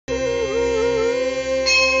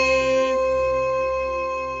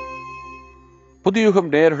புதுயுகம்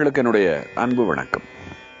நேயர்களுக்கு என்னுடைய அன்பு வணக்கம்.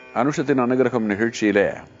 அனுஷத்தின் அனுகிரகம் நிகழ்ச்சியில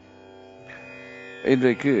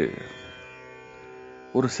இன்றைக்கு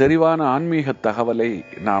ஒரு செறிவான ஆன்மீக தகவலை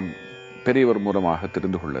நாம் பெரியவர் மூலமாக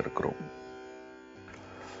தெரிந்து கொள்ள இருக்கிறோம்.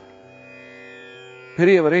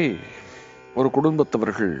 பெரியவரை ஒரு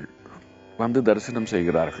குடும்பத்தவர்கள் வந்து தரிசனம்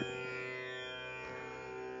செய்கிறார்கள்.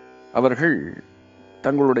 அவர்கள்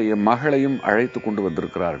தங்களுடைய மகளையும் அழைத்து கொண்டு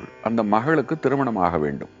வந்திருக்கிறார்கள். அந்த மகளுக்கு திருமணமாக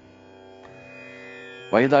வேண்டும்.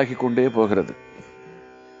 வயதாகி கொண்டே போகிறது.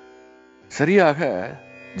 சரியாக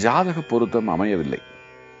ஜாதக பொருத்தம் அமையவில்லை.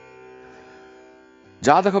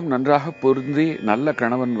 ஜாதகம் நன்றாக பொருந்தி நல்ல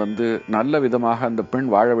கணவன் வந்து நல்ல விதமாக அந்த பெண்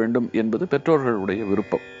வாழ வேண்டும் என்பது பெற்றோர்களுடைய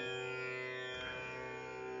விருப்பம்.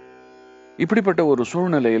 இப்படிப்பட்ட ஒரு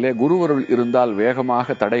சூழ்நிலையிலே குருவருள் இருந்தால்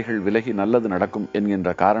வேகமாக தடைகள் விலகி நல்லது நடக்கும்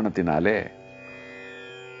என்கின்ற காரணத்தினாலே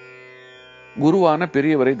குருவான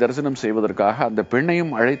பெரியவரை தரிசனம் செய்வதற்காக அந்த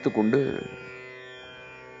பெண்ணையும் அழைத்து கொண்டு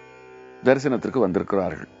தரிசனத்திற்கு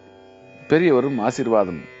வந்திருக்கிறார்கள். பெரியவரும்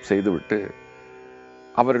ஆசீர்வாதம் செய்துவிட்டு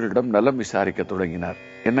அவர்களிடம் நலம் விசாரிக்க தொடங்கினார்.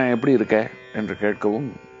 என்ன, எப்படி இருக்க என்று கேட்கவும்,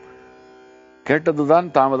 கேட்டதுதான்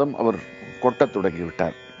தாமதம், அவர் கொட்டத்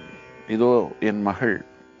தொடங்கிவிட்டார். இதோ என் மகள்,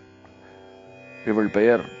 இவள்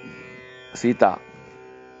பெயர் சீதா,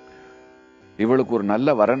 இவளுக்கு ஒரு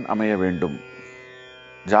நல்ல வரன் அமைய வேண்டும்,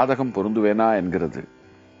 ஜாதகம் பொருந்துவேனா என்கிறது,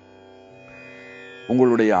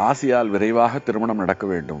 உங்களுடைய ஆசையால் விரைவாக திருமணம் நடக்க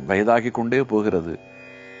வேண்டும், வயதாகி கொண்டே போகிறது,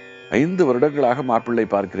 5 வருடங்களாக மாப்பிள்ளை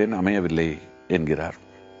பார்க்கிறேன், அமையவில்லை என்கிறார்.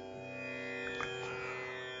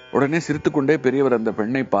 உடனே சிரித்துக்கொண்டே பெரியவர் அந்த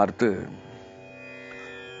பெண்ணை பார்த்து,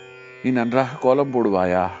 நீ நன்றாக கோலம்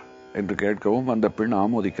போடுவாயா என்று கேட்கவும் அந்த பெண்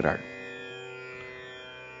ஆமோதிக்கிறாள்.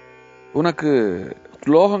 உனக்கு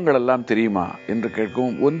ஸ்லோகங்கள் எல்லாம் தெரியுமா என்று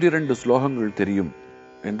கேட்கவும் 1-2 ஸ்லோகங்கள் தெரியும்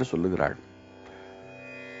என்று சொல்லுகிறாள்.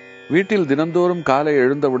 வீட்டில் தினந்தோறும் காலை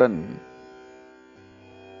எழுந்தவுடன்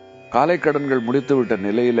காலை கடன்கள் முடித்துவிட்ட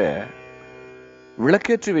நிலையில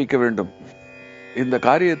விளக்கேற்றி வைக்க வேண்டும். இந்த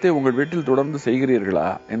காரியத்தை உங்கள் வீட்டில் தொடர்ந்து செய்கிறீர்களா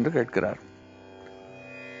என்று கேட்கிறார்.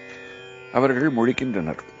 அவர்கள்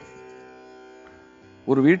முழிக்கின்றனர்.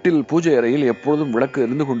 ஒரு வீட்டில் பூஜை அறையில் எப்பொழுதும் விளக்கு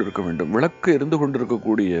எரிந்து கொண்டிருக்க வேண்டும். விளக்கு எரிந்து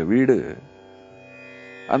கொண்டிருக்கக்கூடிய வீடு,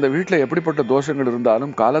 அந்த வீட்டில் எப்படிப்பட்ட தோஷங்கள்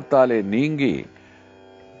இருந்தாலும் காலத்தாலே நீங்கி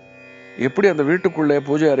எப்படி அந்த வீட்டுக்குள்ளே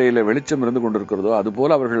பூஜை அறையில வெளிச்சம் இருந்து கொண்டிருக்கிறதோ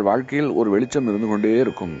அதுபோல அவர்கள் வாழ்க்கையில் ஒரு வெளிச்சம் இருந்து கொண்டே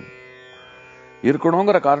இருக்கும்.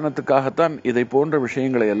 இருக்கணுங்கிற காரணத்துக்காகத்தான் இதை போன்ற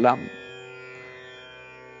விஷயங்களை எல்லாம்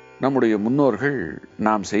நம்முடைய முன்னோர்கள்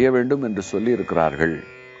நாம் செய்ய வேண்டும் என்று சொல்லி இருக்கிறார்கள்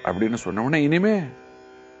அப்படின்னு சொன்ன உடனே, இனிமே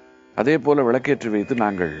அதே போல விளக்கேற்றி வைத்து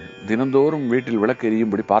நாங்கள் தினந்தோறும் வீட்டில் விளக்கு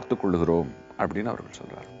எரியும்படி பார்த்துக் கொள்ளுகிறோம் அப்படின்னு அவர்கள்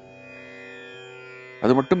சொல்றார்.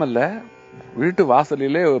 அது மட்டுமல்ல, வீட்டு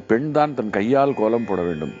வாசலிலே பெண் தான் தன் கையால் கோலம் போட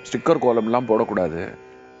வேண்டும். ஸ்டிக்கர் கோலம் எல்லாம் போடக்கூடாது.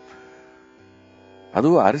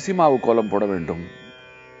 அதுவும் அரிசி மாவு கோலம் போட வேண்டும்.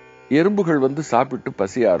 எறும்புகள் வந்து சாப்பிட்டு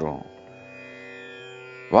பசியாரும்.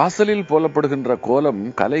 வாசலில் போலப்படுகின்ற கோலம்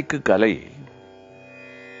கலைக்கு கலை.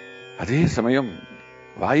 அதே சமயம்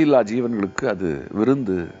வாயில்லா ஜீவன்களுக்கு அது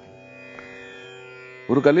விருந்து.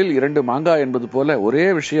 ஒரு கல்லில் 2 மாங்காய் என்பது போல ஒரே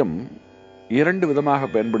விஷயம் 2 விதமாக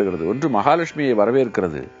பயன்படுகிறது. ஒன்று மகாலட்சுமியை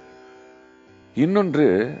வரவேற்கிறது, இன்னொன்று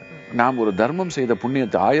நாம் ஒரு தர்மம் செய்த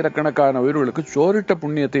புண்ணியத்தை, ஆயிரக்கணக்கான உயிர்களுக்கு சோரிட்ட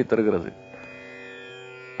புண்ணியத்தை தருகிறது.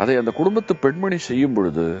 அதை அந்த குடும்பத்து பெண்மணி செய்யும்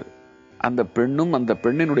பொழுது அந்த பெண்ணும் அந்த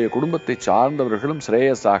பெண்ணினுடைய குடும்பத்தை சார்ந்தவர்களும்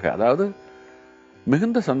ஸ்ரேயஸாக, அதாவது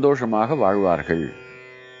மிகுந்த சந்தோஷமாக வாழ்வார்கள்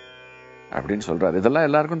அப்படின்னு சொல்றார். இதெல்லாம்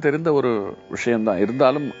எல்லாருக்கும் தெரிந்த ஒரு விஷயம்தான்.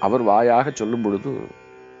 இருந்தாலும் அவர் வாயாக சொல்லும் பொழுது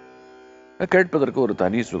கேட்பதற்கு ஒரு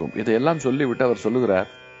தனி சுகம். இதையெல்லாம் சொல்லிவிட்டு அவர் சொல்லுகிறார்,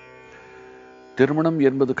 திருமணம்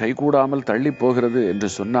என்பது கைகூடாமல் தள்ளி போகிறது என்று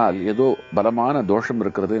சொன்னால் ஏதோ பலமான தோஷம்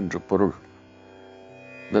இருக்கிறது என்று பொருள்.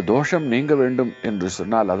 இந்த தோஷம் நீங்க வேண்டும் என்று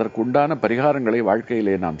சொன்னால் அதற்குண்டான பரிகாரங்களை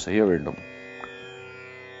வாழ்க்கையிலே நாம் செய்ய வேண்டும்.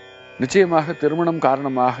 நிச்சயமாக திருமணம்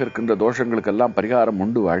காரணமாக இருக்கின்ற தோஷங்களுக்கெல்லாம் பரிகாரம்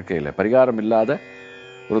உண்டு. வாழ்க்கையில பரிகாரம் இல்லாத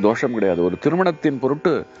ஒரு தோஷம் கிடையாது. ஒரு திருமணத்தின்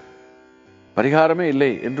பொருட்டு பரிகாரமே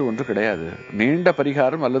இல்லை என்று ஒன்று கிடையாது. நீண்ட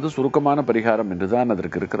பரிகாரம் அல்லது சுருக்கமான பரிகாரம் என்றுதான்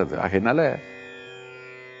அதற்கு இருக்கிறது. ஆகையினால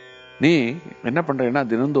நீ என்ன பண்றேன்னா,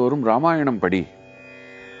 தினந்தோறும் ராமாயணம் படி.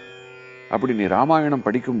 அப்படி நீ ராமாயணம்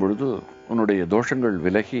படிக்கும் பொழுது உன்னுடைய தோஷங்கள்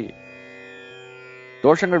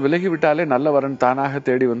விலகிவிட்டாலே நல்ல வரன் தானாக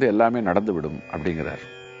தேடி வந்து எல்லாமே நடந்துவிடும் அப்படிங்கிறார்.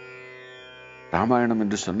 ராமாயணம்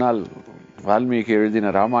என்று சொன்னால் வால்மீகி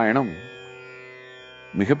எழுதின ராமாயணம்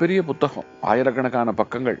மிகப்பெரிய புத்தகம், ஆயிரக்கணக்கான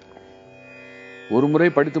பக்கங்கள். ஒரு முறை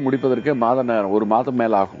படித்து முடிப்பதற்கே ஒரு மாதம்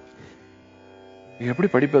மேல ஆகும். எப்படி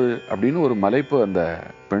படிப்பது அப்படின்னு ஒரு மலைப்பு அந்த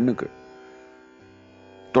பெண்ணுக்கு.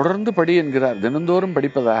 தொடர்ந்து படி என்கிறார். தினந்தோறும்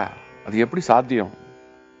படிப்பதா? அது எப்படி சாத்தியம்?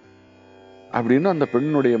 அப்படின்னு அந்த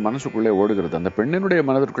பெண்ணுடைய மனசுக்குள்ளே ஓடுகிறது. அந்த பெண்ணினுடைய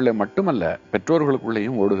மனதிற்குள்ளே மட்டுமல்ல,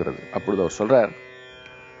 பெற்றோர்களுக்குள்ளேயும் ஓடுகிறது. அப்பொழுது அவர் சொல்றார்,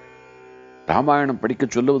 ராமாயணம் படிக்க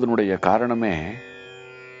சொல்லுவதனுடைய காரணமே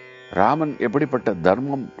ராமன் எப்படிப்பட்ட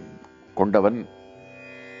தர்மம் கொண்டவன்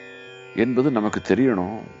என்பது நமக்கு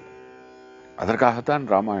தெரியணும். அதற்காகத்தான்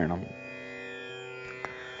ராமாயணம்.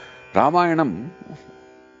 ராமாயணம்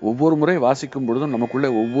ஒவ்வொரு முறை வாசிக்கும் பொழுதும் நமக்குள்ளே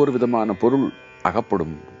ஒவ்வொரு விதமான பொருள்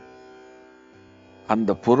அகப்படும்.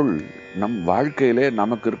 அந்த பொருள் நம் வாழ்க்கையிலே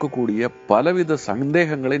நமக்கு இருக்கக்கூடிய பலவித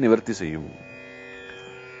சந்தேகங்களை நிவர்த்தி செய்யும்.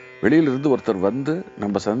 வெளியிலிருந்து ஒருத்தர் வந்து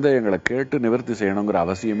நம்ம சந்தேகங்களை கேட்டு நிவர்த்தி செய்யணுங்கிற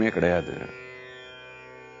அவசியமே கிடையாது.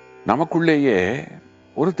 நமக்குள்ளேயே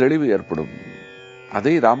ஒரு தெளிவு ஏற்படும்.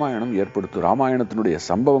 அதை ராமாயணம் ஏற்படுத்தும். ராமாயணத்தினுடைய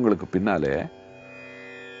சம்பவங்களுக்கு பின்னாலே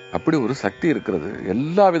அப்படி ஒரு சக்தி இருக்கிறது.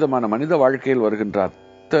 எல்லா விதமான மனித வாழ்க்கையில் வருகின்ற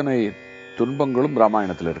அத்தனை துன்பங்களும்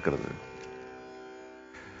ராமாயணத்தில் இருக்கிறது.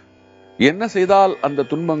 என்ன செய்தால் அந்த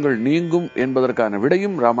துன்பங்கள் நீங்கும் என்பதற்கான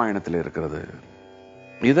விடையும் ராமாயணத்தில் இருக்கிறது.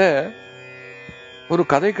 இத ஒரு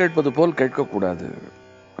கதை கேட்பது போல் கேட்கக்கூடாது.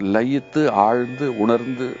 லயித்து ஆழ்ந்து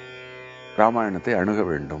உணர்ந்து ராமாயணத்தை அணுக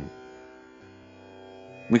வேண்டும்.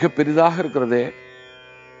 மிக பெரிதாக இருக்கிறதே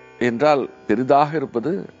என்றால், பெரிதாக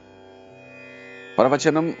இருப்பது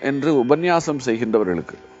பிரவச்சனம் என்று உபன்யாசம்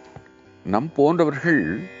செய்கின்றவர்களுக்கு. நம் போன்றவர்கள்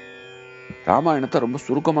ராமாயணத்தை ரொம்ப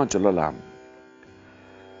சுருக்கமா சொல்லலாம்.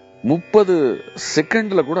 30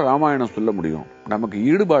 செகண்ட்ல கூட ராமாயணம் சொல்ல முடியும். நமக்கு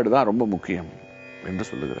ஈடுபாடு தான் ரொம்ப முக்கியம் என்று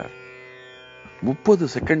சொல்லுகிறார். 30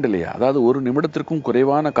 செகண்ட்லையா, அதாவது ஒரு நிமிடத்திற்கும்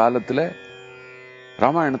குறைவான காலத்துல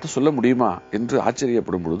ராமாயணத்தை சொல்ல முடியுமா என்று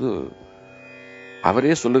ஆச்சரியப்படும் பொழுது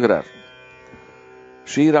அவரே சொல்லுகிறார்,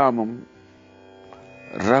 ஸ்ரீராமம்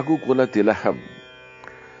ரகுகுல திலகம்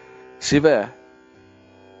சிவ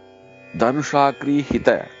தனுஷாக்ரீஹித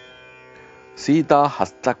சீதா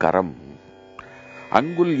ஹஸ்தகரம்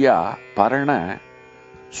அங்குல்யா பரண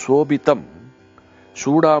சோபிதம்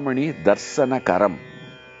சூடாமணி தர்சனகரம்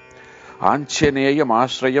ஆஞ்சநேயம்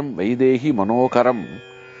ஆஸ்ரயம் வைதேகி மனோகரம்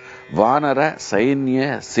வானர சைன்ய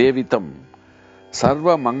சேவிதம்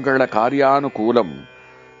சர்வ மங்கள காரியானுகூலம்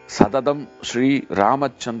சததம் ஸ்ரீ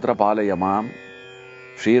ராமச்சந்திர பாலயமாம்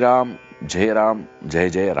ஸ்ரீராம் ஜெயராம் ஜெய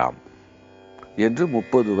ஜெயராம் என்று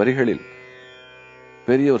 30 வரிகளில்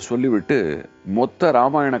பெரியவர் சொல்லிவிட்டு மொத்த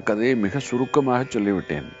ராமாயண கதையை மிக சுருக்கமாக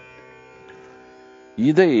சொல்லிவிட்டேன்.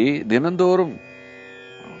 இதை தினந்தோறும்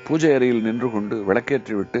பூஜை அறையில் நின்று கொண்டு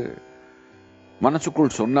விளக்கேற்றிவிட்டு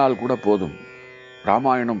மனசுக்குள் சொன்னால் கூட போதும்.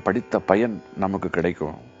 ராமாயணம் படித்த பயன் நமக்கு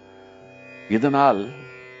கிடைக்கும். இதனால்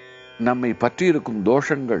நம்மை பற்றி இருக்கும்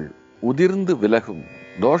தோஷங்கள் உதிர்ந்து விலகும்.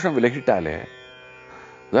 தோஷம் விலகிட்டாலே,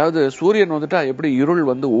 அதாவது சூரியன் வந்துட்டா எப்படி இருள்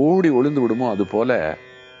வந்து ஓடி ஒளிந்து விடுமோ அது போல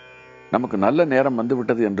நமக்கு நல்ல நேரம் வந்து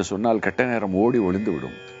விட்டது என்று சொன்னால் கெட்ட நேரம் ஓடி ஒளிந்து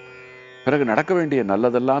விடும். பிறகு நடக்க வேண்டிய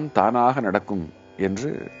நல்லதெல்லாம் தானாக நடக்கும் என்று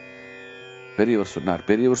பெரியவர் சொன்னார்.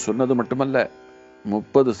 பெரியவர் சொன்னது மட்டுமல்ல,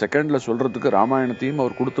 30 செகண்ட்ல சொல்றதுக்கு ராமாயணத்தையும்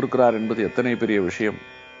அவர் கொடுத்திருக்கிறார் என்பது எத்தனை பெரிய விஷயம்.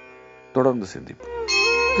 தொடர்ந்து சிந்திப்போம்.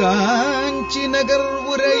 காஞ்சி நகர்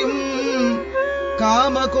உரையும்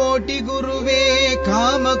காமகோட்டி குருவே,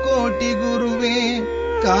 காமகோட்டி குருவே,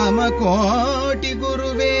 காமகோட்டி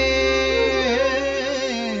குருவே.